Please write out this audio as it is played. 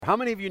How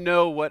many of you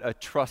know what a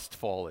trust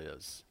fall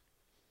is?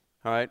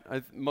 All right,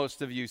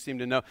 most of you seem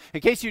to know.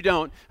 In case you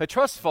don't, a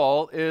trust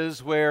fall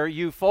is where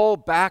you fall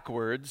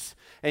backwards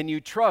and you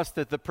trust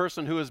that the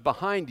person who is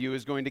behind you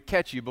is going to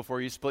catch you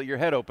before you split your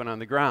head open on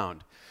the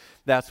ground.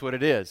 That's what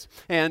it is.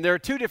 And there are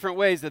two different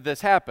ways that this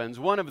happens.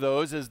 One of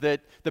those is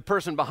that the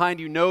person behind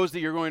you knows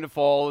that you're going to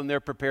fall and they're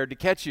prepared to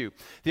catch you.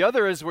 The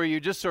other is where you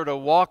just sort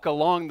of walk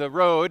along the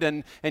road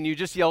and you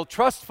just yell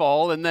trust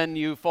fall, and then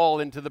you fall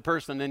into the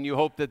person and you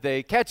hope that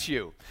they catch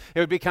you.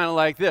 It would be kind of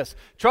like this: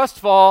 trust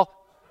fall.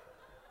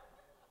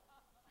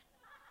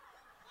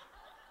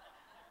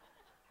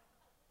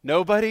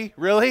 Nobody?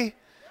 Really?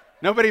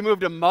 Nobody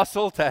moved a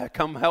muscle to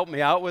come help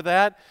me out with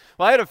that?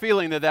 Well, I had a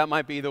feeling that that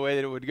might be the way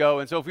that it would go.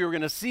 And so if we were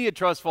going to see a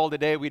trust fall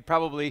today, we'd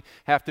probably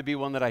have to be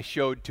one that I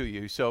showed to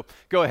you. So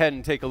go ahead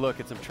and take a look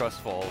at some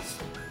trust falls.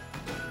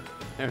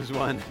 There's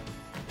one.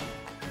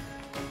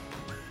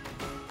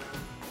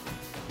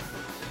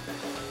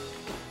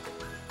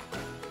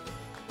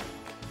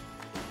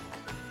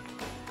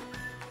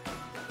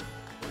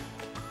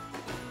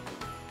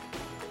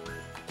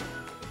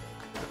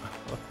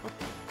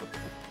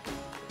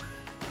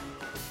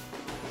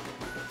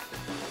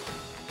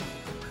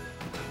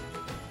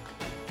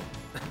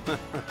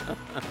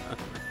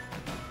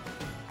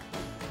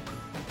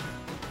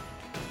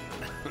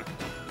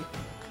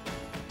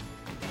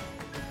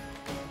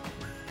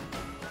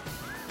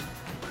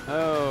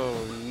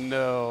 Oh,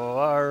 no.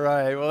 All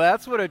right. Well,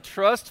 that's what a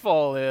trust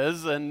fall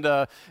is,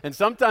 and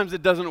sometimes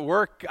it doesn't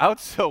work out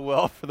so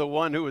well for the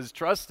one who is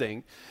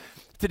trusting.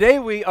 Today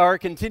we are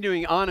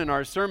continuing on in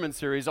our sermon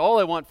series, All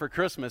I Want for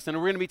Christmas, and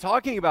we're going to be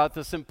talking about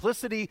the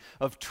simplicity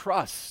of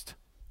trust.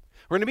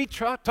 We're going to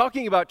be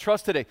talking about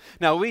trust today.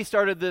 Now, we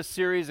started this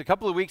series a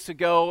couple of weeks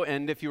ago,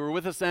 and if you were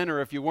with us then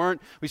or if you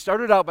weren't, we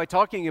started out by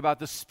talking about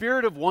the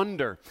spirit of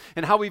wonder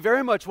and how we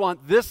very much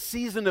want this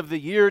season of the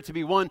year to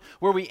be one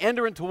where we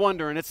enter into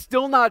wonder, and it's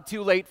still not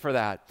too late for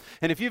that.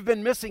 And if you've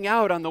been missing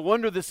out on the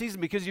wonder of the season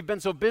because you've been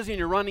so busy and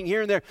you're running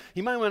here and there,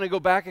 you might want to go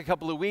back a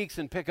couple of weeks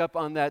and pick up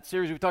on that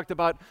series we talked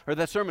about, or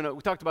that sermon.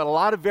 We talked about a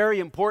lot of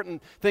very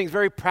important things,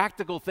 very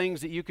practical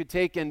things that you could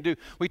take and do.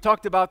 We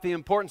talked about the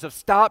importance of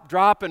stop,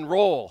 drop, and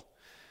roll.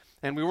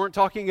 And we weren't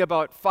talking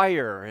about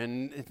fire,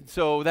 and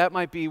so that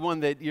might be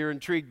one that you're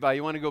intrigued by.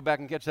 You want to go back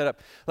and catch that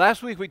up.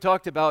 Last week we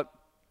talked about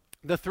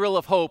the thrill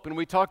of hope, and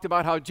we talked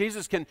about how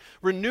Jesus can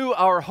renew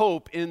our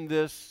hope in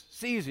this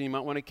season. You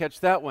might want to catch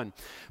that one.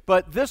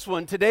 But this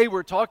one, today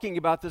we're talking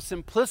about the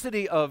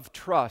simplicity of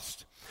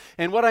trust.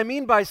 And what I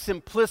mean by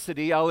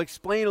simplicity, I'll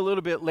explain a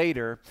little bit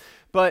later.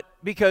 But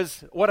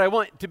because what I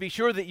want to be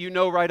sure that you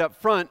know right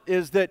up front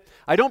is that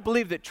I don't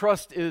believe that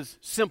trust is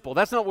simple.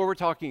 That's not what we're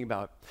talking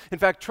about. In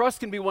fact,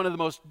 trust can be one of the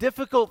most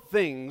difficult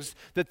things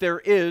that there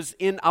is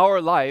in our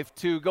life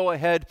to go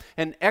ahead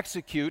and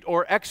execute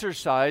or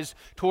exercise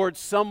towards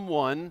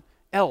someone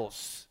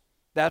else.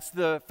 That's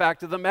the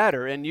fact of the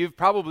matter, and you've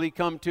probably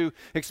come to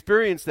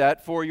experience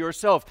that for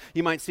yourself.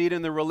 You might see it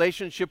in the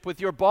relationship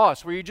with your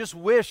boss, where you just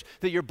wish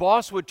that your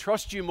boss would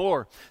trust you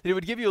more, that he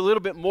would give you a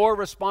little bit more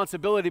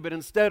responsibility, but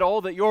instead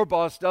all that your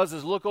boss does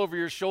is look over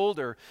your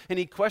shoulder, and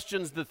he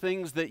questions the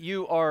things that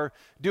you are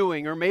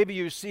doing. Or maybe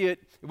you see it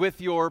with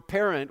your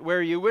parent,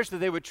 where you wish that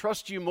they would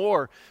trust you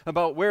more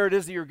about where it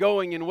is that you're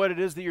going and what it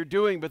is that you're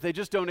doing, but they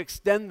just don't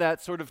extend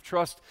that sort of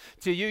trust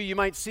to you. You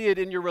might see it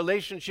in your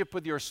relationship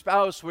with your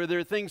spouse, where there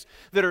are things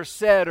that are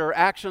said or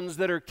actions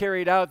that are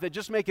carried out that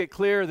just make it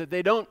clear that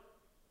they don't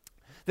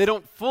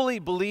fully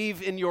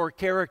believe in your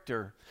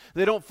character.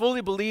 They don't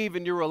fully believe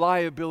in your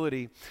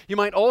reliability. You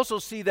might also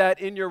see that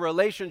in your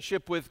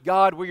relationship with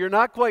God, where you're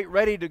not quite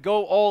ready to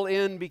go all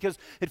in because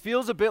it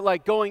feels a bit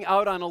like going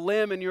out on a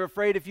limb, and you're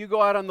afraid if you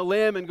go out on the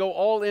limb and go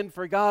all in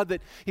for God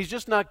that He's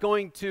just not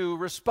going to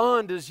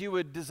respond as you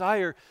would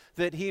desire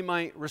that He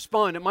might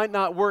respond. It might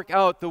not work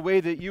out the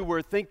way that you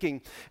were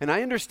thinking. And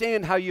I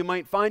understand how you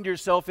might find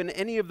yourself in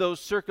any of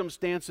those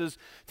circumstances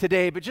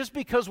today, but just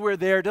because we're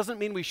there doesn't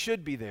mean we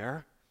should be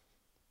there.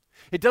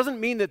 It doesn't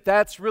mean that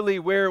that's really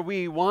where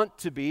we want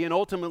to be and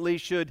ultimately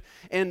should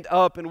end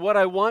up. And what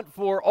I want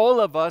for all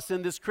of us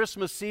in this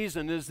Christmas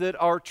season is that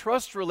our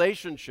trust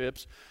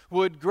relationships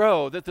would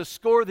grow, that the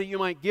score that you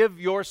might give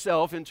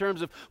yourself in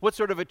terms of what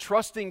sort of a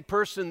trusting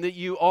person that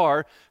you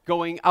are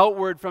going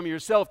outward from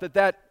yourself,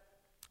 that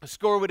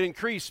score would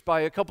increase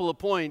by a couple of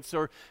points,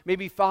 or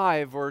maybe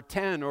 5 or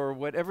 10 or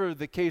whatever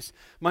the case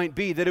might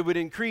be, that it would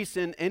increase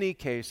in any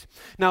case.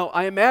 Now,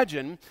 I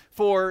imagine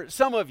for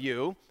some of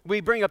you,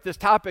 we bring up this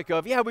topic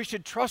of, we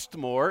should trust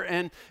more,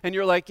 and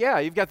you're like,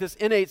 you've got this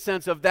innate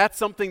sense of that's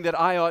something that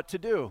I ought to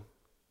do.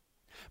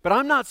 But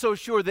I'm not so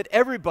sure that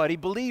everybody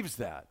believes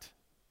that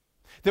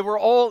we're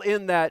all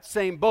in that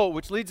same boat,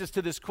 which leads us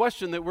to this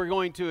question that we're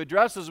going to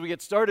address as we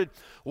get started.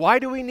 Why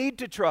do we need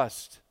to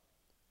trust?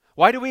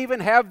 Why do we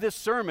even have this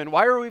sermon?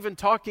 Why are we even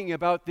talking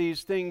about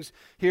these things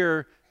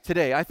here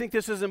today? I think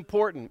this is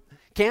important.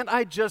 Can't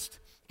I just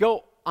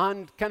go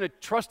on kind of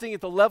trusting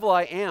at the level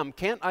I am?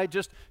 Can't I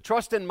just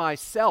trust in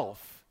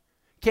myself?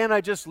 Can't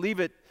I just leave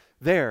it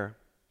there?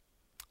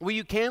 Well,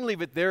 you can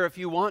leave it there if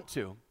you want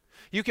to.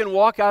 You can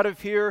walk out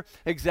of here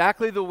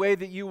exactly the way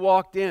that you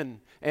walked in,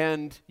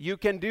 and you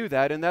can do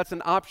that, and that's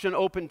an option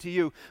open to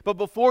you. But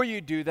before you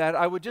do that,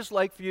 I would just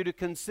like for you to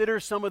consider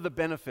some of the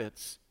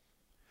benefits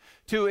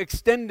to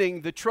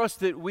extending the trust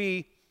that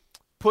we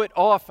put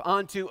off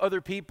onto other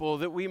people,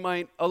 that we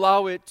might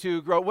allow it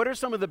to grow. What are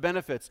some of the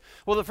benefits?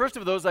 Well, the first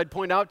of those I'd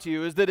point out to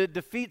you is that it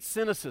defeats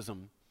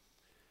cynicism.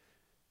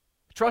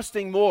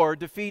 Trusting more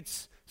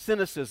defeats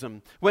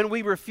cynicism. When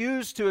we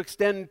refuse to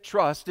extend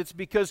trust, it's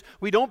because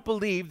we don't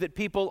believe that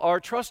people are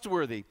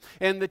trustworthy.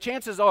 And the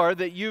chances are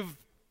that you've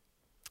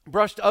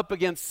brushed up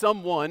against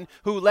someone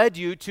who led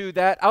you to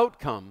that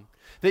outcome.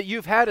 That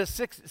you've had a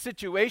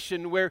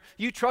situation where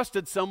you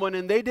trusted someone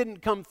and they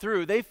didn't come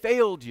through. They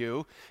failed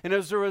you, and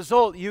as a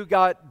result, you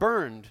got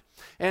burned.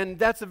 And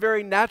that's a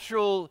very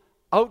natural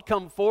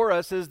outcome for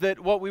us, is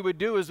that what we would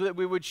do is that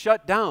we would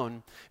shut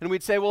down. And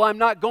we'd say, well, I'm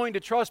not going to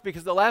trust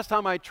because the last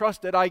time I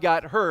trusted, I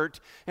got hurt,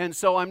 and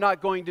so I'm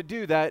not going to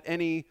do that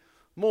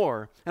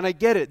anymore. And I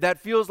get it. That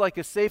feels like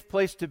a safe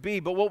place to be,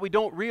 but what we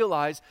don't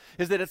realize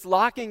is that it's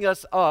locking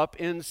us up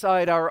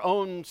inside our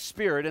own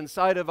spirit,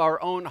 inside of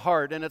our own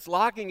heart, and it's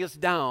locking us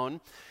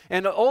down.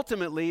 And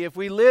ultimately, if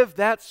we live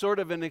that sort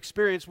of an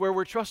experience where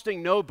we're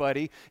trusting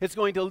nobody, it's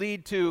going to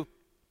lead to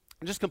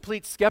just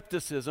complete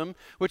skepticism,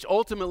 which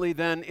ultimately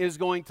then is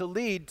going to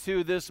lead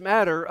to this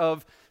matter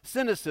of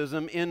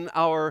cynicism in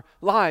our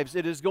lives.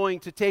 It is going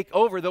to take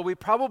over, though we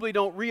probably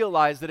don't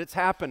realize that it's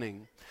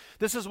happening.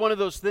 This is one of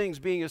those things,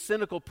 being a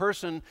cynical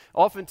person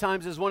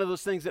oftentimes is one of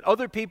those things that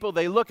other people,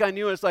 they look on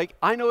you and it's like,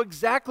 I know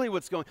exactly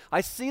what's going on. I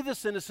see the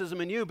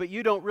cynicism in you, but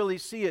you don't really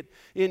see it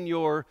in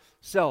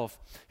yourself.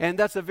 And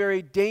that's a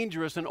very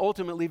dangerous and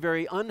ultimately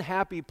very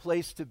unhappy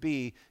place to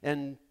be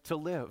and to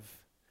live.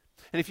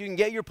 And if you can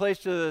get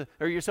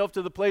yourself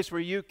to the place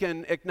where you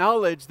can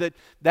acknowledge that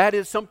that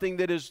is something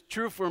that is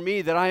true for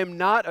me, that I am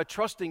not a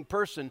trusting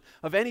person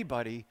of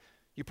anybody,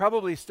 you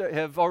probably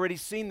have already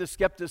seen the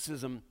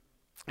skepticism.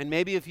 And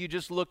maybe if you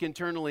just look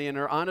internally and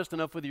are honest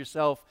enough with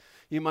yourself,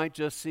 you might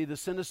just see the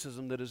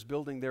cynicism that is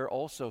building there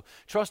also.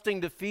 Trusting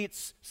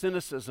defeats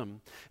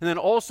cynicism. And then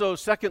also,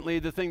 secondly,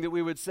 the thing that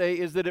we would say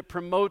is that it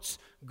promotes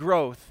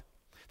growth.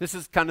 This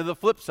is kind of the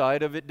flip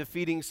side of it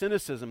defeating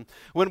cynicism.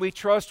 When we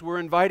trust, we're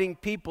inviting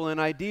people and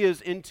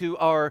ideas into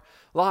our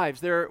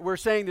lives. We're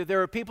saying that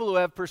there are people who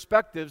have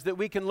perspectives that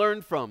we can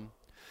learn from.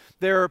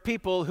 There are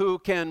people who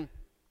can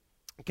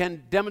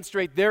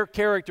demonstrate their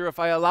character if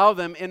I allow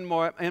them in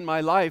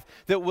my life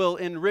that will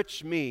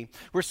enrich me.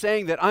 We're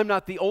saying that I'm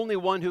not the only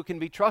one who can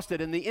be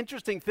trusted. And the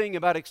interesting thing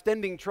about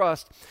extending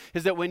trust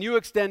is that when you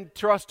extend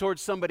trust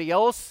towards somebody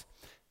else,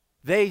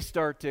 they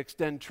start to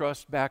extend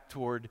trust back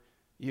toward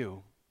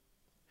you.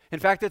 In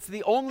fact, it's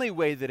the only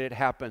way that it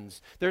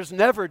happens. There's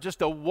never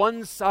just a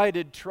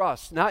one-sided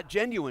trust, not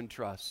genuine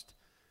trust.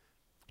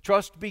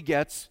 Trust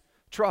begets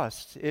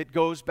trust. It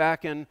goes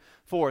back and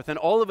forth. And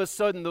all of a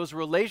sudden, those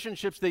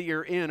relationships that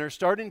you're in are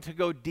starting to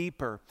go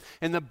deeper.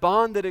 And the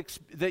bond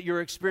that you're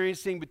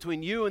experiencing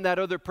between you and that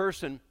other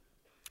person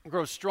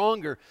grows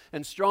stronger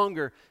and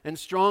stronger and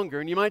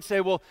stronger. And you might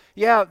say, well,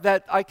 yeah,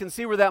 that I can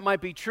see where that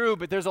might be true,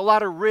 but there's a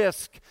lot of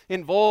risk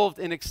involved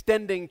in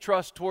extending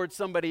trust towards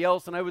somebody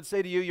else. And I would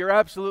say to you, you're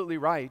absolutely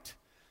right.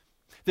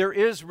 There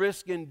is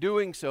risk in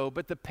doing so,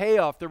 but the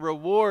payoff, the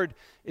reward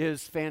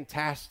is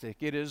fantastic.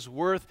 It is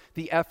worth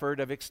the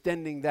effort of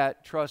extending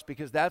that trust,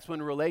 because that's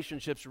when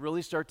relationships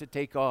really start to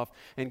take off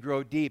and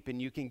grow deep,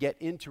 and you can get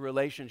into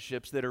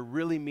relationships that are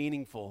really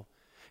meaningful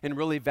and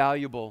really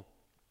valuable.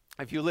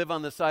 If you live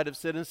on the side of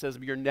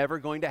cynicism, you're never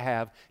going to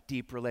have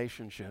deep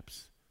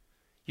relationships.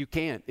 You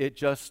can't. It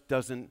just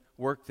doesn't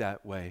work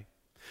that way.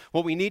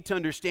 What we need to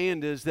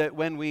understand is that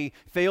when we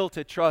fail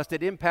to trust,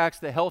 it impacts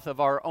the health of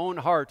our own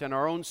heart and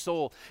our own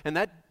soul. And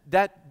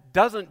that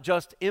doesn't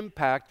just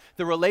impact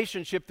the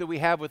relationship that we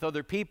have with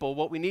other people.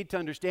 What we need to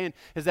understand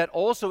is that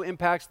also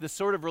impacts the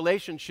sort of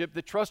relationship,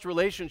 the trust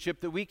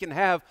relationship that we can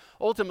have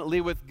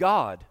ultimately with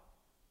God.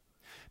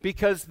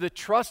 Because the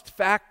trust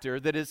factor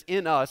that is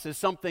in us is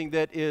something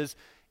that is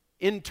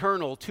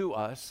internal to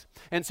us.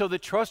 And so the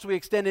trust we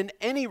extend in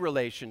any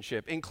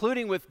relationship,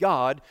 including with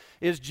God,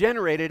 is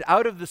generated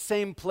out of the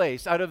same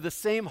place, out of the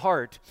same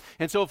heart.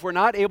 And so if we're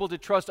not able to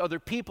trust other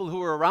people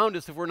who are around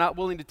us, if we're not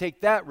willing to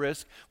take that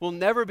risk, we'll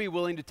never be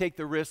willing to take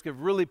the risk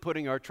of really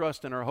putting our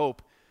trust and our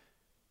hope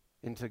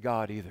into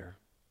God either.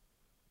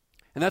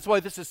 And that's why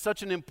this is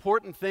such an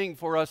important thing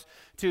for us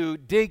to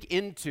dig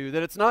into,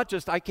 that it's not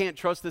just, I can't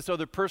trust this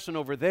other person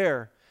over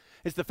there.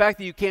 It's the fact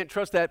that you can't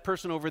trust that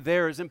person over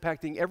there is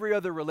impacting every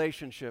other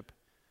relationship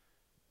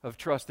of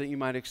trust that you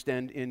might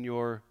extend in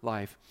your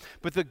life.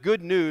 But the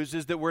good news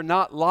is that we're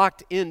not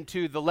locked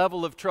into the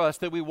level of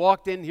trust that we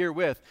walked in here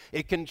with.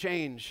 It can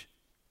change.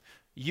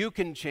 You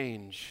can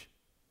change.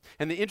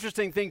 And the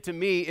interesting thing to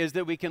me is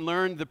that we can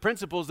learn the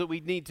principles that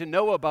we need to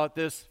know about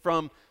this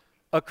from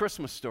a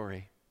Christmas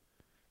story.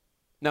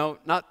 Now,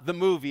 not the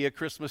movie A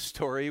Christmas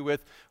Story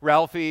with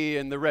Ralphie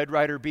and the Red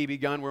Ryder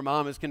BB gun where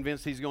mom is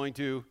convinced he's going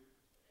to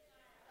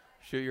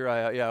shoot your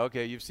eye out. Yeah,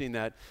 okay, you've seen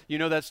that. You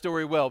know that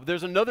story well. But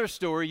there's another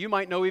story you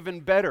might know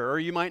even better, or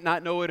you might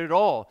not know it at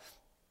all.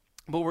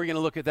 But we're going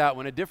to look at that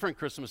one, a different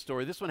Christmas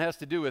story. This one has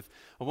to do with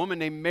a woman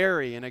named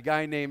Mary and a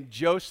guy named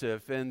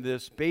Joseph and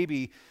this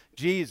baby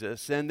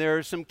Jesus. And there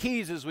are some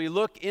keys as we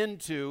look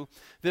into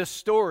this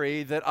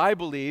story that I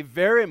believe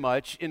very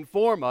much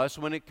inform us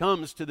when it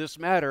comes to this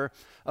matter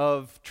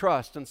of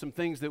trust and some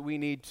things that we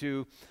need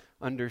to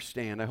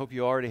understand. I hope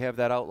you already have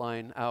that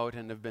outline out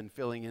and have been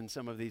filling in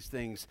some of these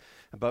things,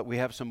 but we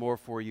have some more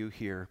for you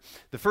here.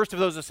 The first of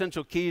those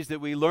essential keys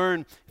that we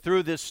learn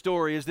through this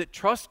story is that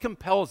trust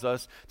compels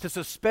us to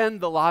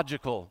suspend the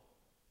logical.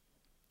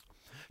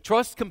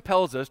 Trust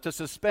compels us to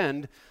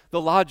suspend the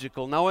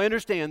logical. Now, I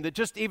understand that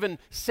just even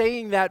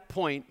saying that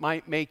point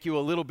might make you a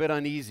little bit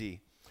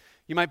uneasy.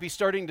 You might be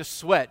starting to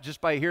sweat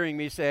just by hearing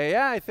me say,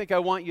 I think I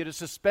want you to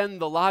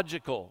suspend the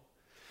logical.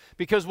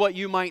 Because what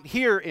you might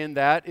hear in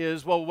that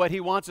is, well, what he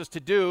wants us to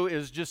do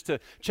is just to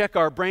check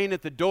our brain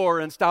at the door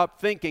and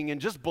stop thinking and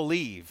just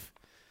believe.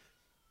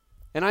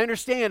 And I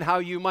understand how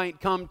you might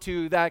come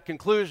to that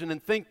conclusion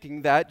and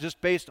thinking that just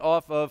based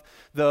off of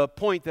the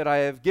point that I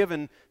have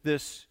given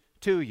this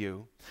to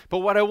you. But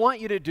what I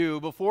want you to do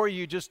before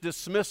you just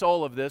dismiss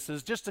all of this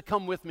is just to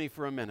come with me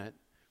for a minute.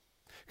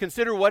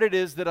 Consider what it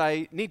is that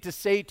I need to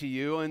say to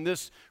you in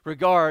this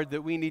regard,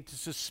 that we need to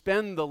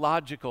suspend the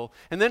logical.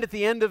 And then at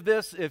the end of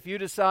this, if you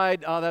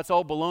decide, that's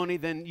all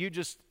baloney, then you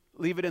just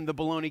leave it in the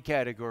baloney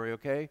category,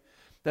 okay?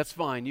 That's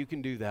fine. You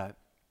can do that.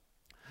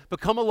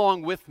 But come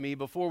along with me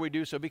before we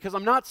do so, because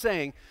I'm not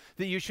saying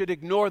that you should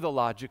ignore the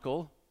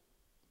logical.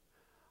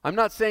 I'm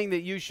not saying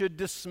that you should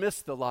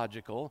dismiss the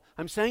logical.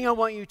 I'm saying I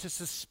want you to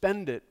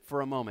suspend it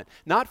for a moment.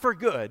 Not for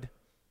good,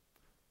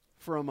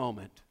 for a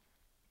moment.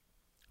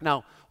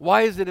 Now,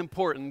 why is it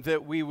important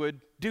that we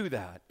would do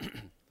that?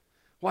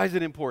 Why is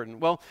it important?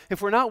 Well,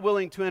 if we're not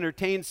willing to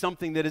entertain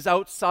something that is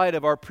outside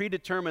of our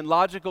predetermined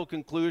logical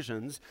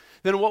conclusions,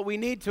 then what we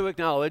need to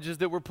acknowledge is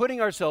that we're putting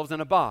ourselves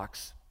in a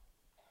box.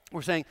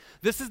 We're saying,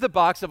 this is the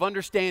box of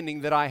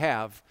understanding that I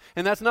have,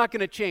 and that's not going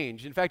to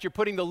change. In fact, you're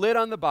putting the lid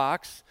on the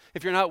box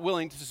if you're not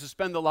willing to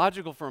suspend the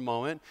logical for a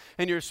moment,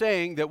 and you're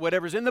saying that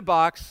whatever's in the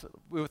box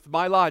with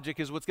my logic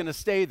is what's going to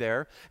stay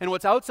there, and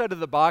what's outside of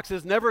the box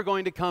is never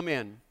going to come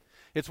in.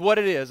 It's what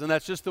it is, and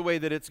that's just the way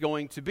that it's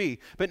going to be.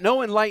 But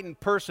no enlightened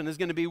person is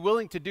going to be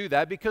willing to do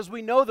that because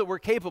we know that we're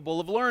capable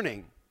of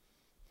learning.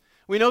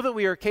 We know that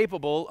we are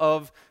capable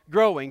of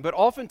growing, but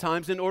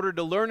oftentimes in order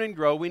to learn and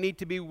grow, we need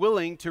to be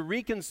willing to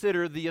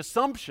reconsider the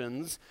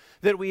assumptions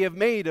that we have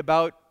made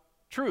about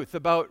truth,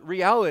 about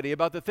reality,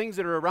 about the things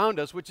that are around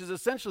us, which is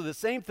essentially the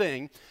same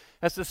thing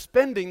as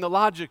suspending the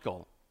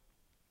logical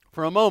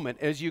for a moment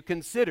as you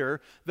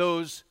consider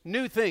those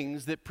new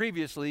things that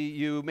previously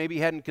you maybe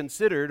hadn't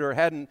considered or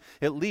hadn't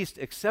at least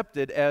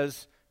accepted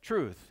as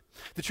truth.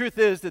 The truth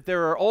is that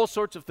there are all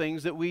sorts of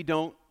things that we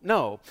don't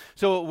know.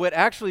 So it would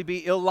actually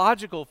be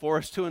illogical for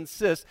us to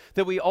insist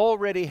that we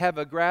already have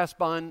a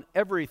grasp on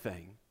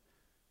everything.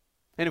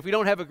 And if we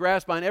don't have a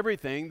grasp on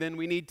everything, then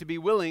we need to be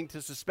willing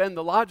to suspend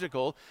the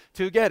logical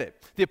to get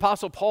it. The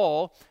Apostle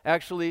Paul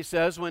actually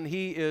says when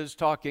he is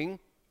talking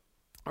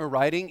or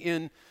writing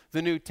in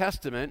the New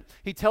Testament,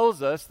 he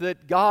tells us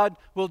that God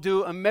will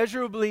do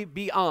immeasurably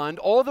beyond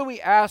all that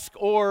we ask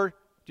or, do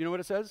you know what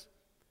it says?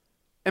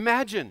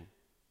 Imagine.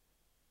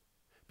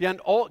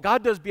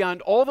 God does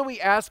beyond all that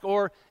we ask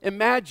or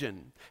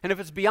imagine. And if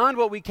it's beyond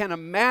what we can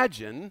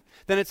imagine,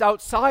 then it's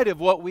outside of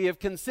what we have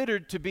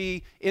considered to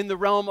be in the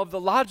realm of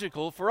the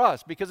logical for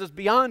us, because it's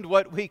beyond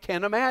what we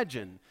can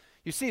imagine.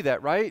 You see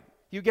that, right?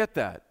 You get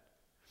that.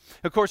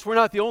 Of course, we're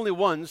not the only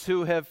ones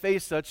who have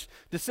faced such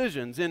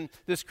decisions. In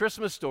this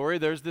Christmas story,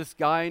 there's this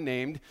guy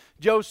named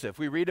Joseph.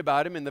 We read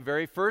about him in the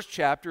very first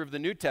chapter of the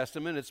New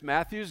Testament. It's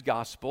Matthew's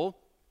Gospel.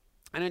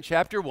 And in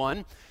chapter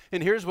 1,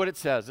 and here's what it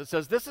says. It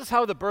says, "This is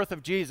how the birth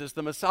of Jesus,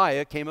 the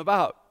Messiah, came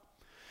about.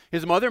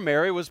 His mother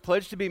Mary was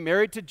pledged to be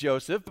married to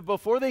Joseph, but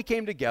before they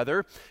came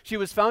together, she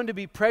was found to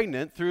be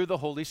pregnant through the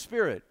Holy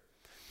Spirit.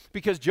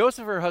 Because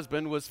Joseph, her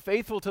husband, was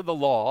faithful to the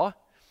law,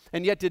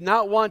 and yet did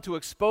not want to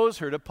expose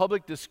her to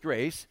public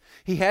disgrace,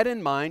 he had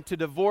in mind to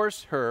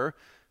divorce her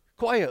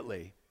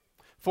quietly.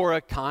 For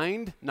a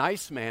kind,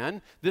 nice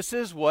man, this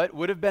is what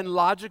would have been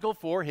logical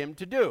for him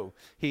to do.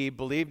 He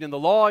believed in the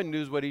law and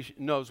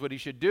knows what he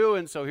should do,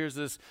 and so here's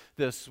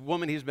this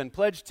woman he's been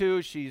pledged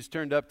to. She's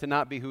turned up to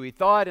not be who he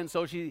thought, and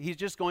so he's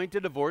just going to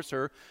divorce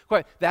her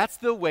quiet. That's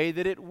the way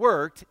that it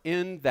worked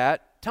in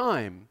that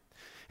time.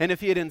 And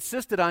if he had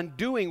insisted on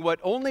doing what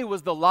only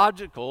was the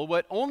logical,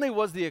 what only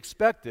was the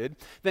expected,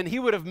 then he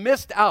would have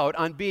missed out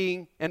on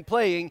being and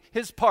playing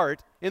his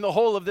part in the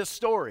whole of this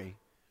story,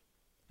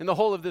 in the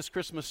whole of this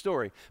Christmas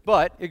story.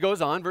 But it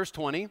goes on, verse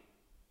 20.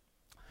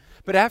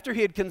 But after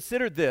he had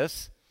considered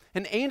this,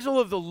 an angel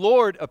of the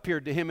Lord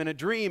appeared to him in a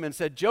dream and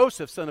said,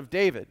 Joseph, son of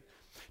David,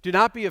 do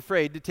not be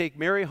afraid to take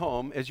Mary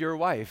home as your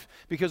wife,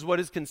 because what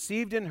is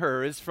conceived in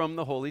her is from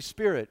the Holy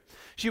Spirit.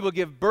 She will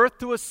give birth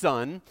to a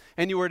son,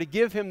 and you are to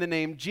give him the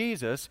name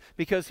Jesus,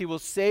 because he will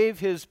save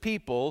his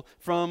people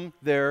from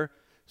their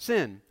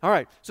sin. All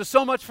right,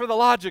 so much for the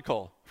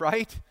logical,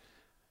 right?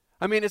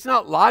 I mean, it's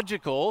not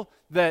logical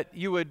that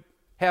you would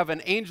have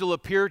an angel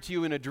appear to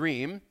you in a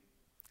dream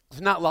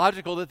It's not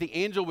logical that the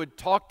angel would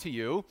talk to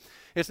you.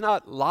 It's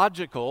not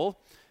logical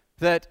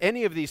that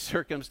any of these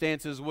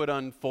circumstances would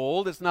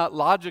unfold. It's not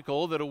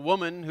logical that a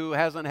woman who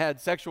hasn't had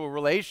sexual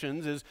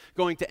relations is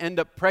going to end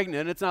up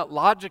pregnant. It's not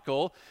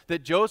logical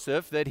that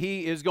Joseph, that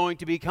he is going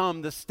to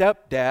become the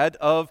stepdad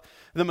of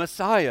the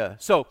Messiah.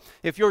 So,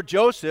 if you're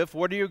Joseph,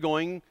 what are you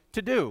going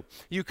to do?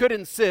 You could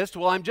insist,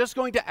 well, I'm just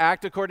going to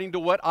act according to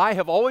what I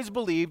have always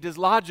believed is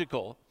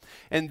logical.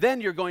 And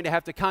then you're going to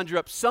have to conjure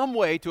up some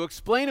way to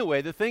explain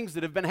away the things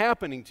that have been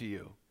happening to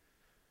you,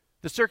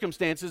 the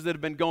circumstances that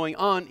have been going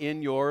on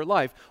in your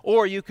life.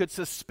 Or you could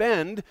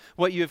suspend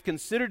what you have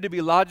considered to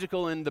be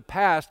logical in the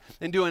past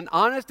and do an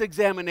honest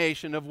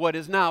examination of what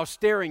is now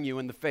staring you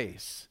in the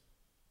face.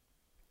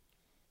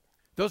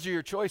 Those are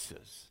your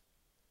choices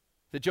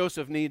that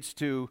Joseph needs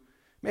to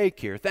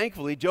make here.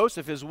 Thankfully,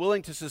 Joseph is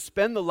willing to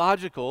suspend the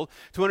logical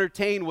to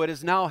entertain what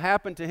has now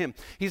happened to him.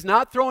 He's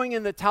not throwing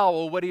in the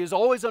towel what he has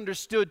always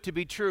understood to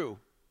be true.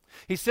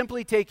 He's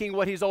simply taking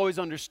what he's always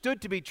understood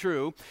to be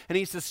true, and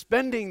he's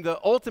suspending the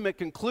ultimate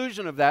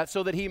conclusion of that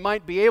so that he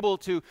might be able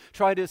to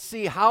try to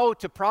see how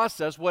to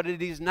process what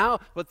he's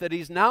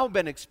now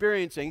been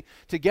experiencing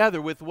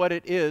together with what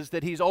it is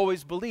that he's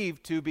always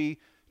believed to be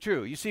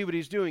true. You see what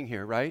he's doing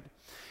here, right?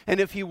 And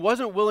if he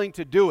wasn't willing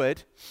to do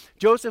it,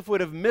 Joseph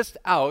would have missed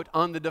out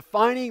on the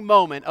defining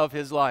moment of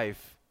his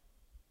life.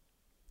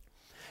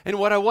 And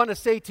what I want to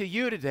say to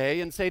you today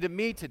and say to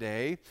me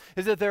today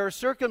is that there are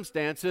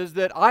circumstances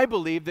that I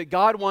believe that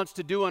God wants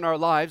to do in our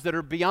lives that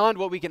are beyond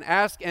what we can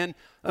ask and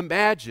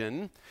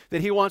imagine,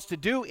 that he wants to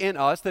do in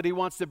us, that he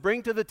wants to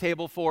bring to the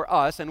table for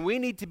us, and we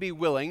need to be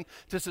willing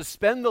to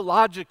suspend the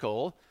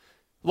logical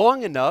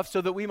long enough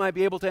so that we might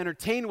be able to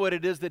entertain what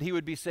it is that he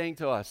would be saying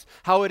to us,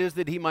 how it is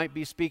that he might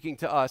be speaking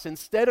to us.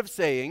 Instead of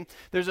saying,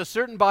 there's a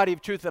certain body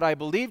of truth that I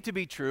believe to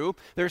be true,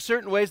 there are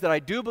certain ways that I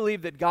do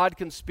believe that God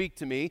can speak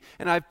to me,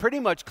 and I've pretty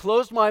much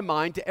closed my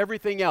mind to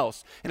everything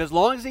else. And as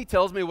long as he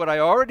tells me what I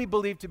already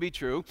believe to be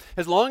true,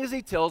 as long as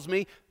he tells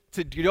me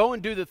to go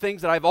and do the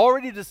things that I've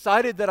already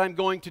decided that I'm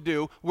going to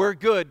do, we're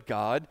good,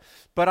 God.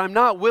 But I'm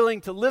not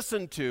willing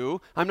to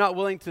I'm not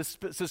willing to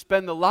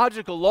suspend the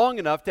logical long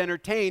enough to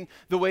entertain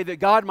the way that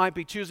God might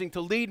be choosing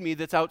to lead me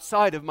that's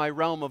outside of my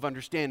realm of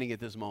understanding at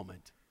this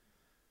moment.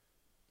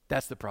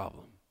 That's the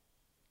problem.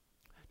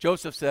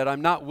 Joseph said,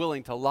 I'm not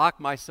willing to lock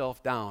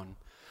myself down.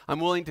 I'm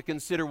willing to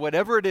consider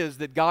whatever it is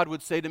that God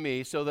would say to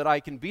me so that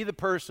I can be the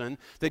person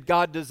that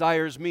God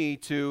desires me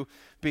to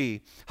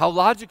be. How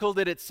logical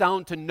did it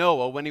sound to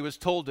Noah when he was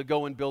told to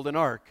go and build an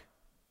ark?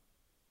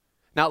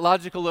 Not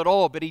logical at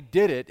all, but he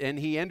did it, and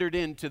he entered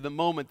into the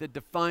moment that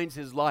defines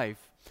his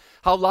life.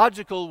 How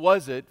logical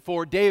was it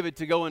for David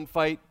to go and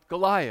fight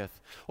Goliath,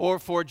 or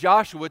for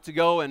Joshua to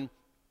go and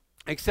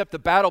accept the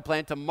battle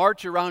plan to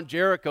march around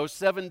Jericho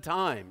 7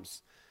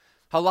 times?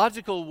 How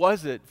logical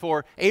was it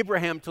for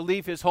Abraham to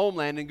leave his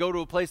homeland and go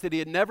to a place that he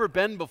had never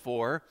been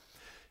before,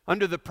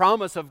 under the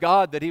promise of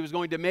God that he was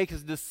going to make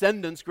his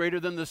descendants greater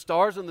than the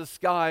stars in the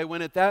sky,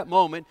 when at that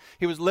moment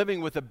he was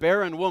living with a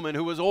barren woman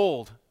who was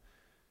old?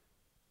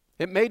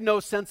 It made no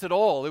sense at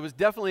all. It was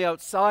definitely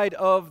outside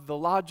of the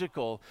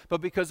logical. But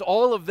because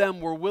all of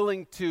them were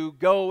willing to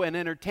go and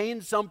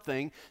entertain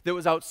something that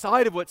was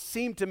outside of what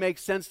seemed to make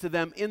sense to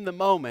them in the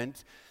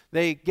moment,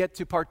 they get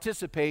to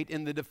participate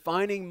in the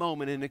defining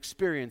moment and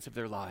experience of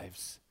their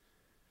lives.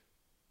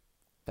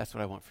 That's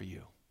what I want for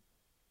you.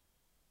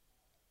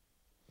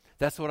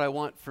 That's what I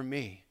want for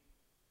me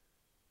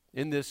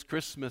in this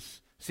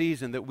Christmas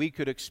season, that we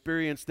could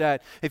experience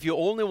that. If you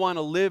only want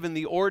to live in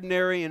the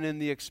ordinary and in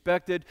the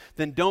expected,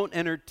 then don't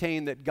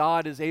entertain that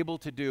God is able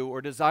to do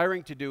or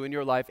desiring to do in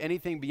your life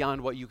anything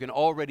beyond what you can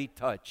already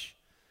touch,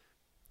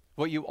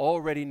 what you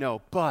already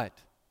know. But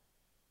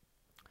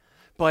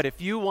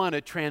if you want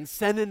a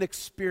transcendent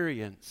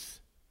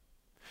experience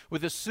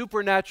with a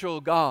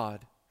supernatural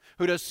God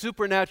who does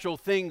supernatural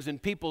things in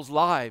people's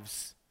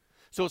lives,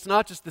 so it's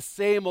not just the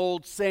same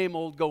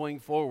old going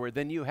forward,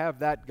 then you have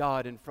that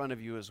God in front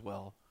of you as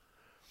well,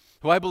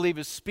 who I believe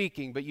is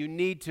speaking, but you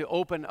need to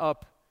open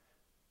up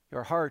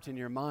your heart and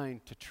your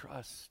mind to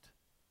trust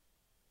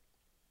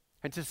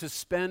and to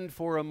suspend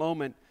for a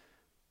moment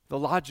the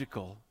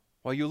logical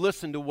while you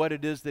listen to what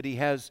it is that he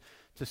has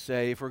to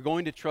say. If we're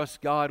going to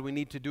trust God, we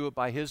need to do it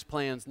by his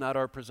plans, not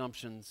our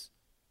presumptions.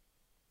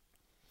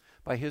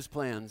 By his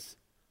plans,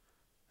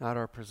 not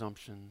our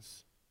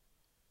presumptions.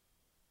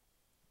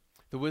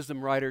 The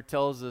wisdom writer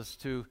tells us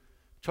to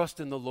trust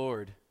in the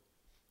Lord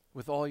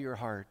with all your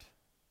heart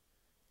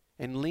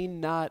and lean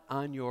not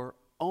on your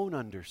own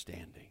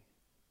understanding.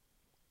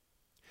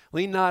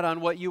 Lean not on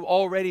what you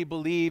already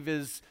believe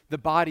is the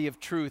body of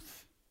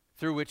truth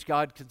through which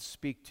God can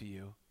speak to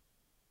you.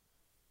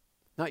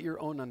 Not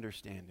your own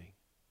understanding,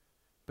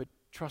 but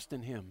trust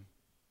in him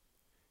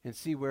and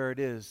see where it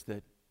is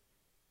that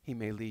he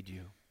may lead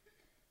you.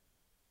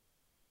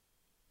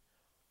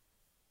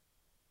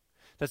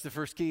 That's the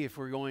first key if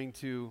we're going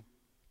to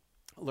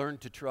learn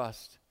to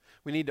trust.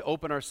 We need to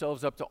open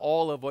ourselves up to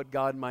all of what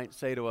God might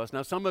say to us.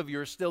 Now, some of you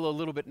are still a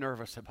little bit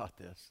nervous about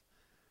this.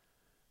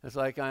 It's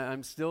like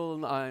I'm still,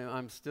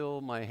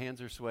 my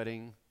hands are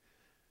sweating.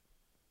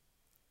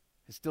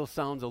 It still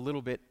sounds a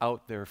little bit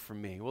out there for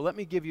me. Well, let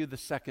me give you the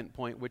second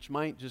point, which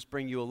might just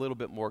bring you a little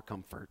bit more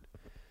comfort.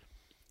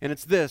 And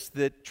it's this,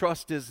 that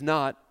trust is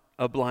not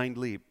a blind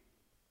leap.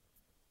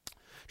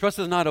 Trust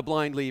is not a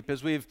blind leap.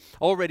 As we've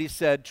already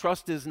said,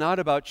 trust is not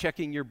about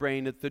checking your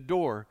brain at the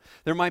door.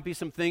 There might be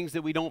some things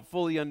that we don't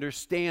fully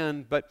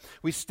understand, but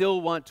we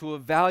still want to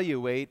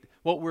evaluate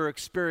what we're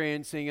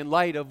experiencing in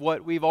light of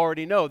what we've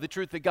already know, the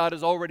truth that God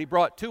has already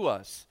brought to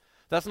us.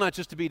 That's not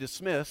just to be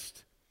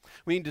dismissed.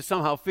 We need to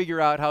somehow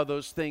figure out how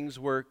those things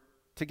work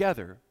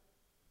together.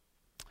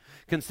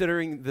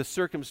 Considering the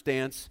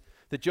circumstance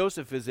that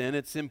Joseph is in,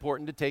 it's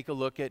important to take a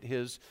look at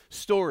his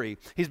story.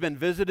 He's been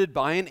visited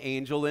by an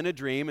angel in a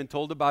dream and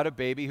told about a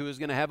baby who is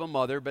going to have a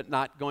mother but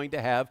not going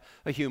to have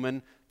a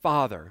human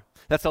father.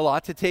 That's a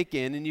lot to take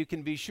in, and you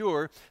can be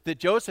sure that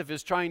Joseph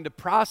is trying to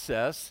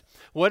process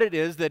what it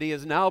is that he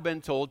has now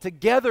been told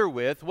together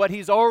with what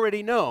he's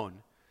already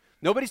known.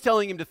 Nobody's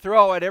telling him to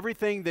throw out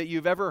everything that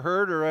you've ever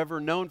heard or ever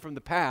known from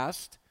the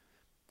past,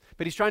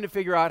 but he's trying to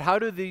figure out how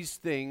do these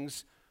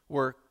things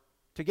work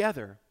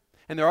together.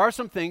 And there are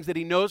some things that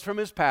he knows from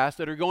his past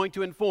that are going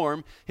to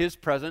inform his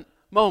present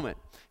moment.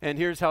 And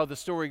here's how the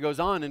story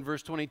goes on in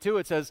verse 22.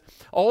 It says,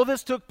 "All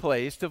this took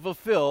place to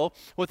fulfill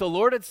what the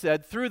Lord had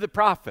said through the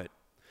prophet.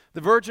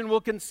 The virgin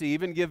will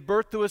conceive and give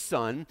birth to a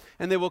son,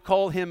 and they will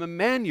call him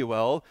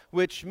Emmanuel,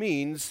 which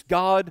means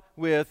God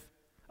with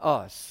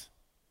us."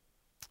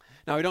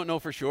 Now, I don't know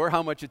for sure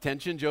how much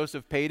attention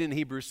Joseph paid in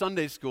Hebrew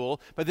Sunday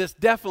school, but this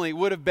definitely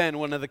would have been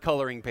one of the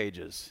coloring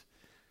pages.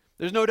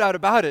 There's no doubt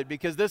about it,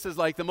 because this is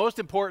like the most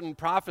important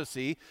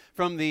prophecy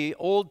from the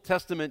Old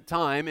Testament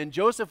time, and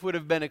Joseph would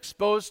have been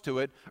exposed to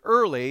it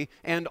early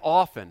and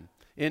often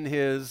in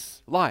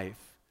his life.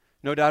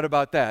 No doubt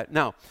about that.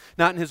 Now,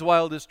 not in his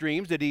wildest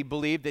dreams did he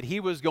believe that he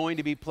was going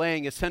to be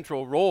playing a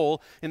central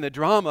role in the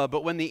drama,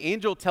 but when the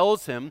angel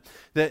tells him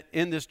that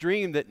in this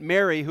dream that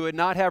Mary, who had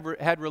not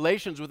had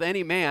relations with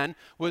any man,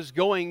 was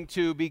going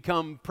to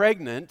become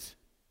pregnant,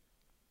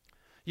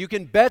 you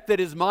can bet that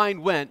his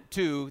mind went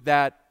to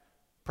that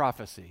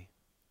prophecy.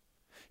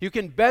 You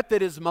can bet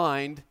that his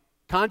mind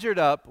conjured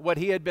up what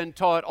he had been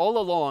taught all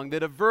along,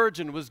 that a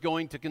virgin was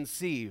going to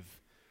conceive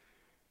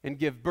and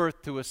give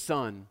birth to a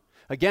son.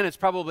 Again, it's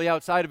probably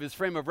outside of his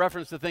frame of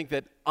reference to think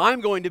that I'm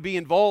going to be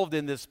involved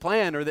in this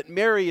plan, or that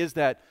Mary is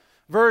that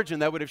virgin.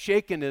 That would have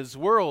shaken his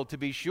world, to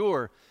be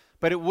sure.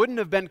 But it wouldn't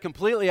have been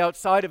completely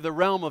outside of the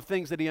realm of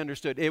things that he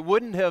understood. It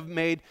wouldn't have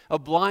made a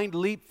blind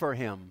leap for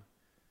him,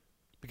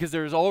 because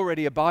there is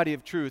already a body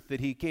of truth that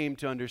he came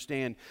to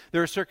understand.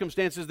 There are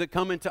circumstances that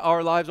come into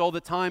our lives all the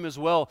time as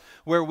well,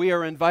 where we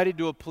are invited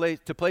to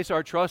place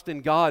our trust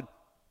in God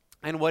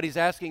and what he's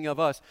asking of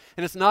us.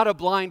 And it's not a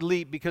blind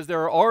leap, because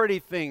there are already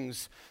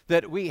things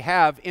that we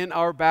have in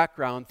our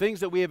background, things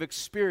that we have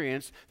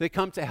experienced that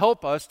come to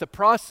help us to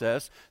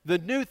process the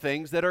new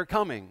things that are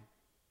coming.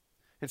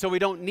 And so we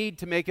don't need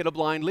to make it a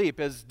blind leap,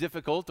 as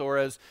difficult or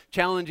as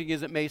challenging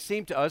as it may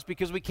seem to us,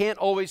 because we can't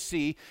always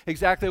see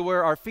exactly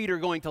where our feet are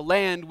going to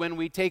land when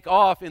we take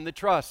off in the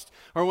trust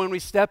or when we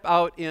step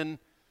out in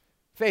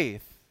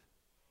faith.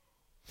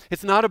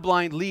 It's not a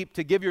blind leap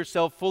to give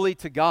yourself fully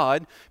to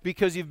God,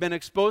 because you've been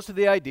exposed to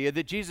the idea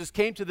that Jesus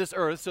came to this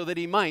earth so that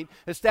he might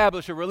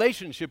establish a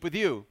relationship with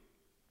you.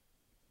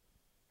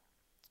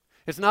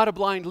 It's not a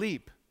blind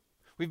leap.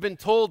 We've been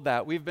told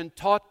that. We've been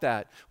taught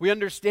that. We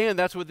understand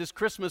that's what this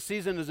Christmas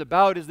season is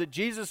about, is that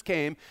Jesus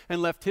came and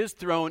left his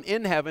throne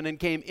in heaven and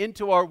came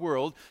into our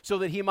world so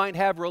that he might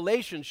have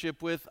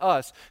relationship with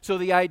us. So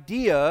the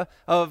idea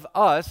of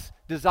us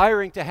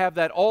desiring to have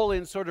that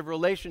all-in sort of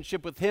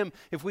relationship with him,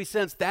 if we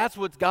sense that's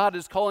what God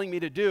is calling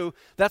me to do,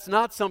 that's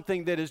not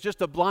something that is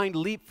just a blind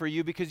leap for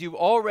you, because you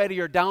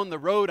already are down the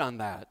road on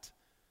that.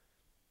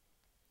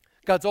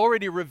 God's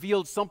already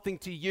revealed something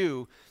to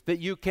you that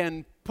you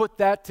can put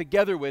that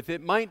together with.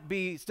 It might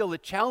be still a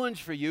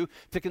challenge for you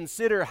to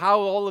consider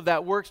how all of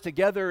that works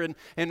together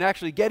and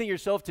actually getting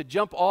yourself to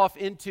jump off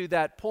into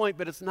that point,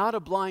 but it's not a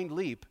blind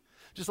leap.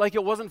 Just like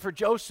it wasn't for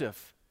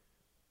Joseph.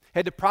 He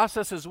had to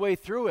process his way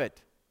through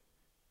it,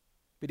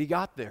 but he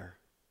got there.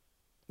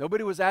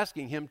 Nobody was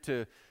asking him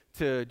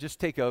to just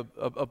take a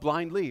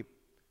blind leap,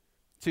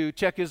 to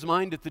check his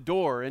mind at the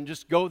door and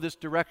just go this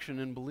direction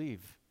and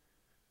believe.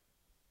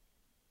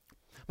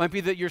 Might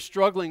be that you're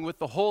struggling with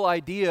the whole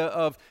idea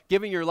of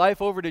giving your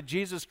life over to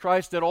Jesus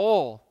Christ at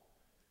all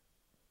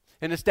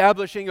and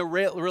establishing a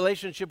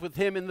relationship with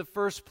him in the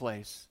first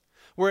place,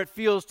 where it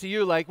feels to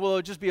you like, well, it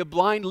would just be a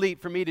blind leap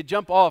for me to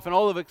jump off and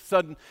all of a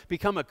sudden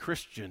become a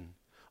Christian,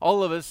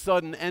 all of a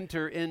sudden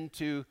enter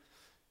into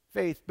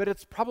faith. But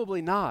it's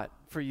probably not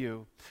for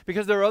you,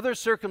 because there are other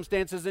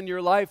circumstances in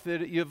your life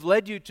that have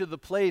led you to the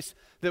place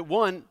that,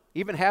 one,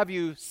 even have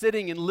you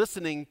sitting and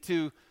listening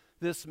to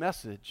this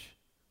message.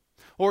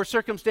 Or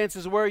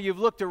circumstances where you've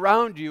looked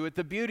around you at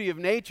the beauty of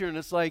nature and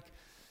it's like,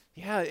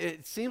 yeah,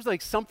 it seems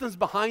like something's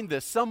behind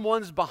this.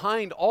 Someone's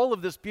behind all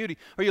of this beauty.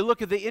 Or you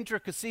look at the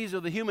intricacies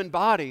of the human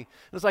body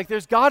and it's like,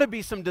 there's got to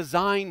be some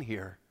design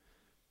here.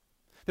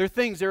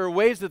 There are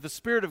ways that the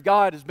Spirit of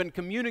God has been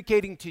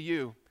communicating to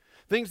you,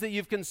 things that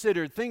you've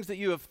considered, things that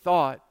you have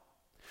thought.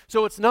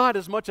 So it's not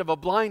as much of a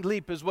blind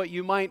leap as what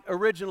you might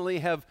originally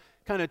have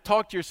kind of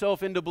talked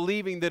yourself into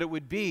believing that it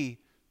would be,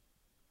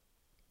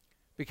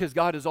 because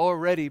God has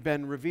already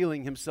been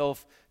revealing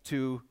himself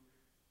to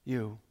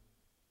you.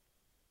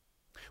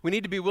 We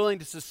need to be willing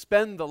to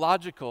suspend the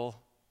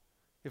logical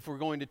if we're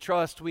going to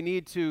trust. We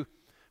need to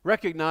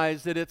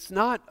recognize that it's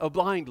not a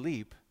blind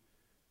leap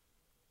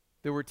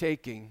that we're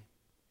taking.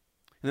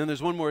 And then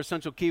there's one more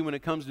essential key when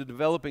it comes to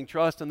developing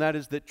trust, and that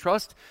is that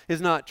trust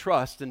is not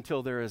trust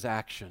until there is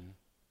action.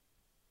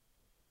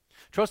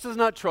 Trust is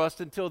not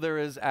trust until there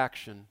is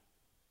action.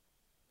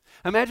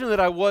 Imagine that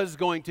I was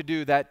going to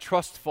do that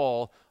trust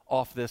fall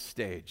off this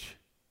stage.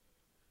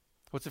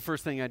 What's the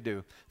first thing I'd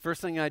do?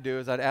 First thing I'd do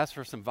is I'd ask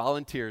for some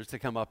volunteers to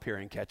come up here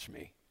and catch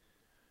me.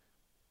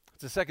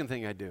 What's the second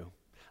thing I'd do?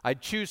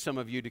 I'd choose some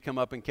of you to come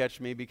up and catch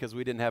me because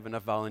we didn't have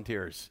enough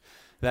volunteers.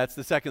 That's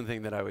the second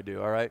thing that I would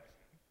do, all right?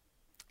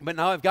 But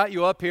now I've got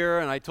you up here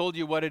and I told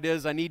you what it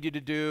is I need you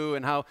to do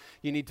and how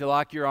you need to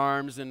lock your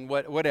arms and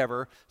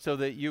whatever so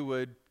that you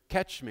would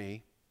catch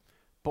me.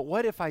 But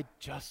what if I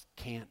just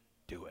can't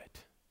do it?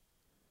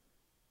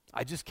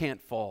 I just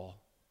can't fall.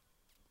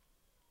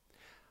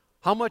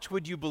 How much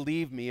would you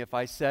believe me if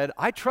I said,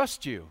 I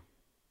trust you?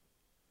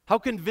 How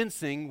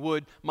convincing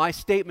would my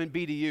statement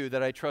be to you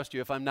that I trust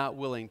you if I'm not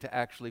willing to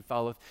actually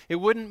follow? It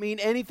wouldn't mean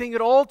anything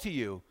at all to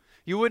you.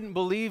 You wouldn't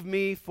believe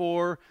me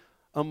for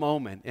a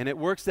moment. And it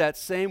works that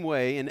same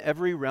way in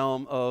every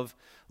realm of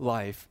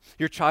life.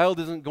 Your child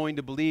isn't going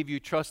to believe you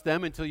trust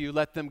them until you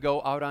let them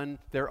go out on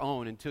their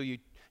own, until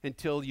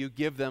you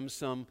give them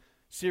some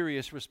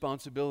serious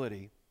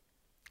responsibility.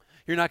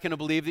 You're not going to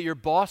believe that your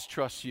boss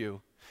trusts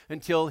you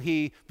until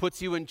he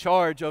puts you in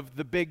charge of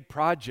the big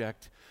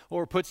project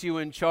or puts you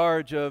in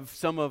charge of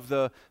some of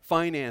the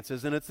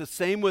finances. And it's the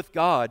same with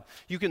God.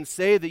 You can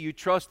say that you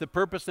trust the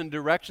purpose and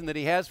direction that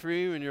he has for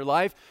you in your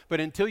life, but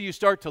until you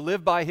start to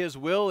live by his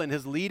will and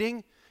his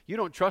leading, you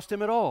don't trust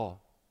him at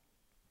all.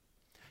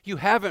 You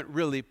haven't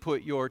really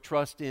put your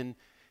trust in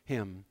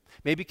him.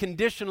 Maybe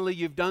conditionally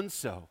you've done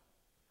so.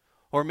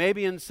 Or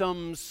maybe in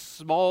some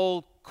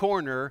small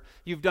corner,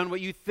 you've done what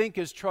you think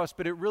is trust,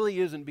 but it really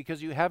isn't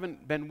because you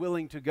haven't been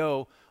willing to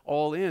go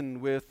all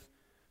in with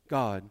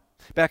God.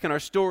 Back in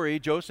our story,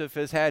 Joseph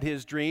has had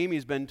his dream.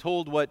 He's been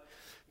told what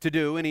to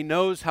do, and he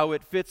knows how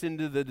it fits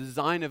into the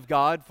design of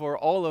God for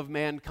all of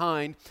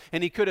mankind.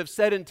 And he could have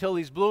said until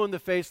he's blue in the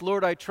face,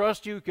 Lord, I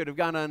trust you. Could have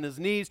gone on his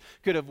knees,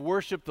 could have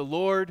worshiped the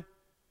Lord.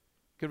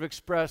 Could have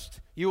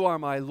expressed, you are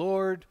my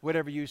Lord,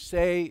 whatever you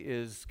say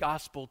is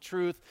gospel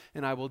truth,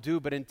 and I will do.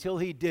 But until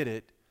he did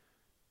it,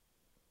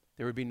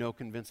 there would be no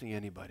convincing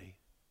anybody.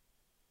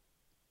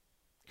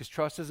 Because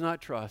trust is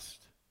not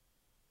trust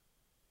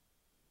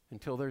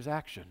until there's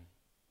action.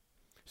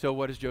 So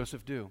what does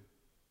Joseph do?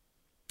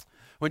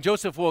 When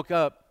Joseph woke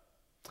up,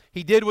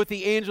 he did what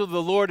the angel of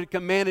the Lord had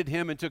commanded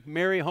him and took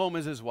Mary home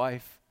as his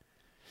wife.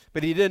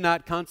 But he did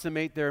not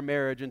consummate their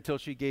marriage until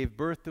she gave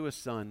birth to a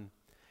son,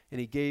 and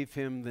he gave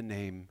him the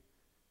name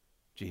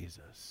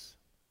Jesus.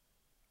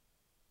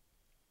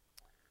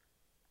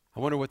 I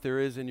wonder what there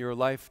is in your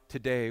life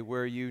today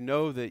where you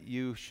know that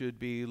you should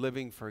be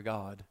living for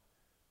God,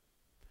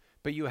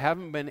 but you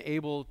haven't been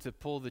able to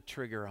pull the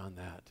trigger on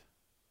that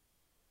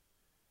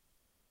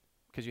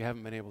because you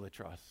haven't been able to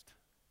trust.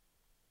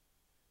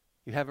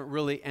 You haven't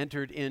really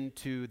entered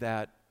into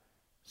that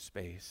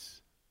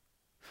space.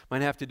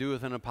 Might have to do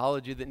with an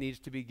apology that needs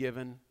to be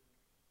given.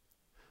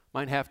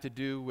 Might have to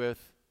do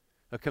with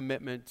a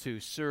commitment to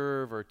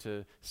serve or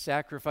to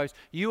sacrifice.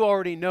 You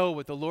already know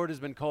what the Lord has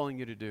been calling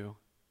you to do.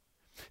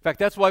 In fact,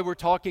 that's why we're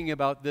talking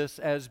about this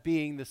as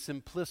being the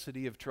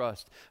simplicity of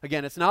trust.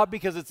 Again, it's not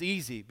because it's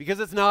easy,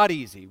 because it's not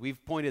easy.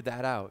 We've pointed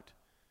that out.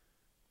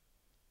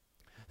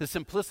 The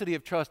simplicity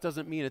of trust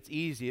doesn't mean it's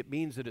easy. It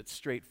means that it's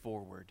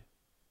straightforward.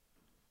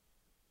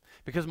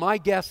 Because my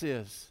guess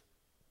is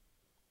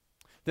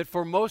that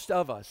for most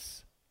of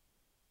us,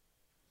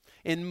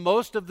 in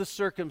most of the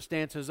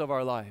circumstances of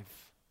our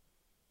life,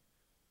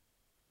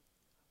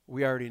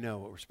 we already know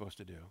what we're supposed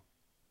to do.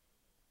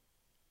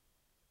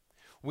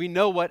 We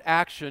know what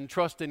action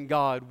trust in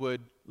God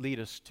would lead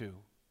us to.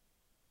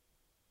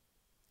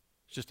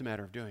 It's just a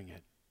matter of doing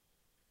it.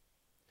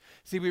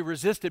 See, we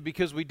resist it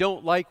because we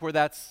don't like where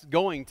that's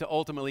going to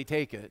ultimately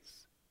take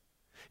us.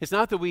 It's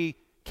not that we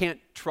can't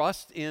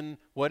trust in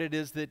what it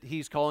is that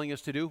he's calling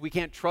us to do. We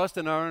can't trust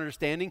in our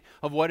understanding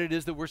of what it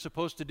is that we're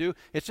supposed to do.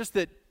 It's just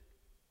that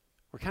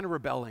we're kind of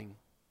rebelling.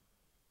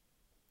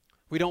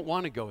 We don't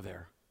want to go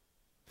there.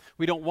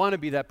 We don't want to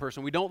be that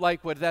person. We don't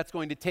like what that's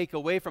going to take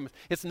away from us.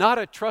 It's not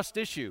a trust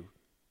issue.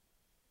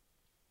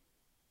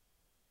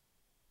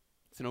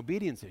 It's an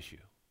obedience issue.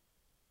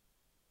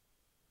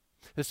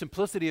 The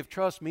simplicity of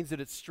trust means that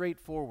it's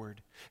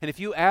straightforward. And if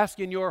you ask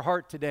in your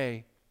heart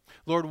today,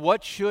 Lord,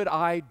 what should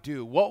I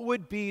do? What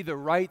would be the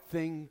right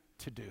thing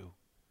to do?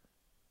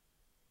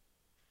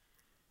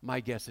 My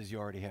guess is you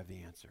already have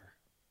the answer.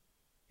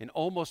 In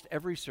almost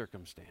every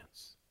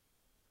circumstance.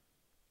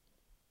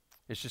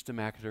 It's just a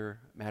matter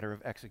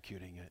of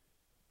executing it.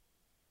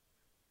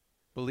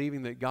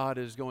 Believing that God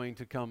is going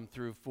to come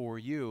through for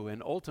you.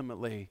 And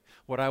ultimately,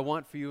 what I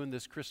want for you in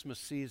this Christmas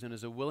season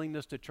is a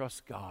willingness to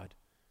trust God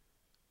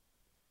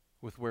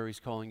with where He's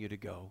calling you to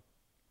go.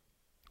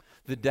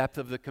 The depth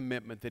of the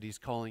commitment that He's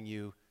calling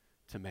you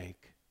to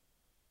make.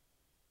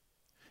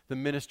 The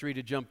ministry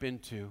to jump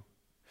into.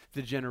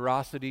 The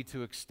generosity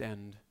to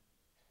extend.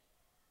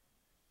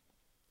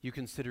 You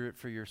consider it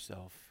for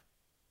yourself.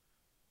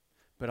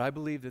 But I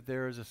believe that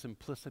there is a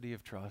simplicity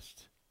of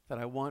trust that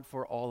I want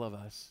for all of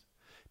us.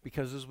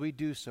 Because as we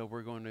do so,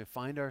 we're going to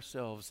find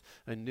ourselves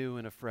anew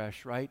and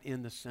afresh right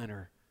in the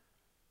center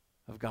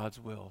of God's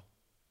will,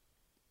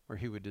 where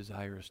He would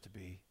desire us to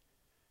be.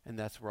 And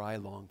that's where I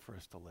long for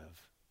us to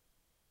live.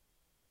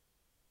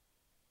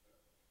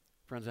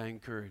 Friends, I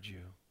encourage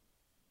you,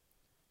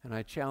 and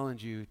I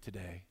challenge you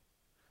today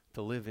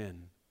to live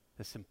in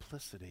the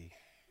simplicity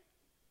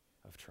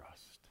of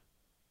trust.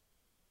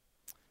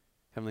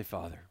 Heavenly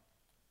Father,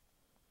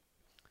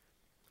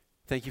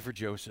 thank you for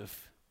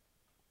Joseph.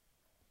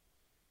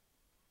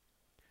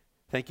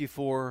 Thank you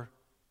for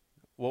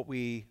what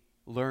we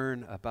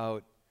learn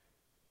about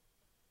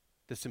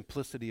the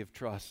simplicity of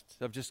trust,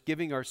 of just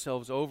giving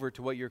ourselves over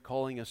to what you're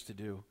calling us to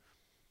do.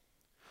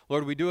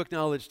 Lord, we do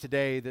acknowledge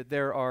today that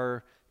there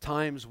are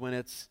times when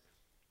it's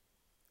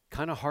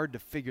kind of hard to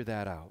figure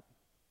that out.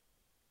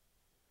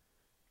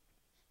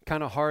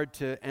 Kind of hard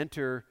to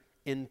enter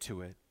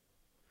into it.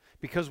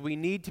 Because we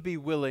need to be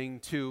willing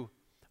to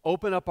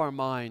open up our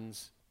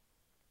minds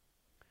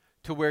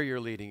to where you're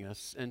leading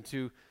us and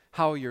to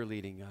how you're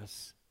leading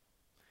us.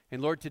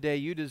 And Lord, today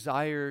you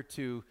desire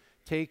to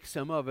take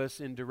some of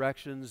us in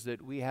directions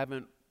that we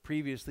haven't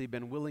previously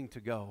been willing to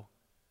go.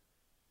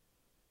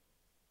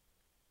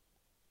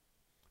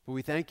 But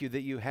we thank you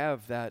that you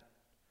have that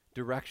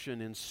direction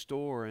in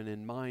store and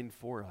in mind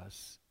for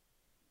us.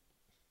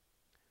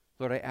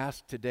 Lord, I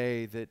ask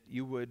today that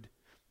you would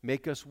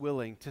make us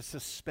willing to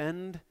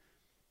suspend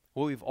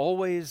what we've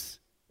always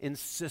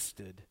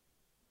insisted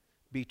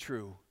be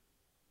true,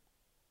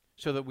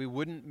 so that we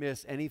wouldn't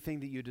miss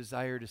anything that you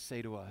desire to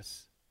say to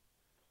us.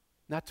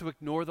 Not to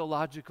ignore the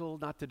logical,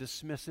 not to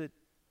dismiss it,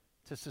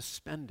 to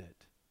suspend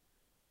it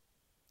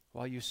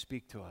while you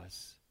speak to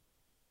us.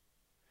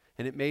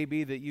 And it may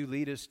be that you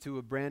lead us to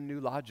a brand new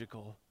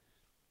logical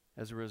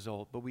as a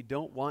result, but we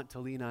don't want to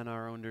lean on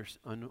our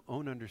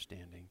own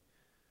understanding.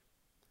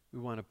 We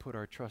want to put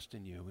our trust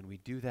in you, and we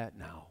do that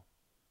now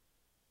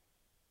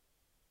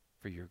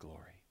for your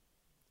glory.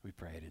 We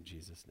pray it in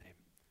Jesus' name.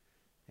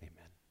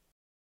 Amen.